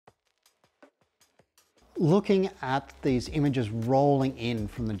Looking at these images rolling in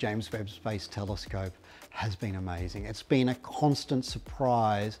from the James Webb Space Telescope has been amazing. It's been a constant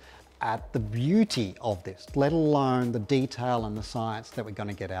surprise at the beauty of this, let alone the detail and the science that we're going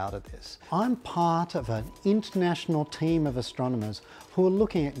to get out of this. I'm part of an international team of astronomers who are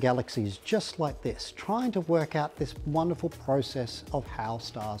looking at galaxies just like this, trying to work out this wonderful process of how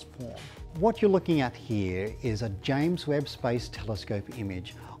stars form. What you're looking at here is a James Webb Space Telescope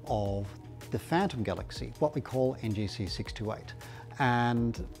image of the phantom galaxy, what we call NGC 628.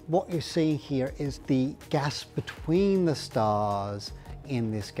 And what you see here is the gas between the stars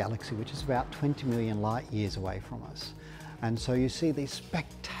in this galaxy, which is about 20 million light years away from us. And so you see these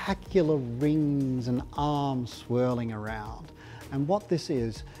spectacular rings and arms swirling around. And what this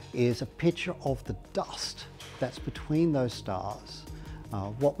is a picture of the dust that's between those stars,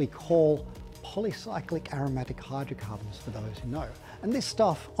 what we call polycyclic aromatic hydrocarbons, for those who know. And this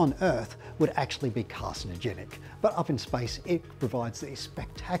stuff on Earth would actually be carcinogenic, but up in space it provides these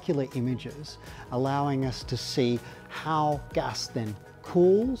spectacular images, allowing us to see how gas then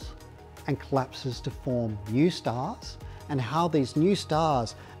cools and collapses to form new stars, and how these new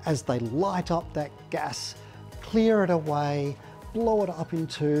stars, as they light up that gas, clear it away, blow it up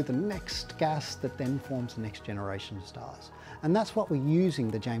into the next gas that then forms the next generation of stars. And that's what we're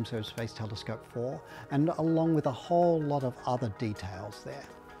using the James Webb Space Telescope for, and along with a whole lot of other details there.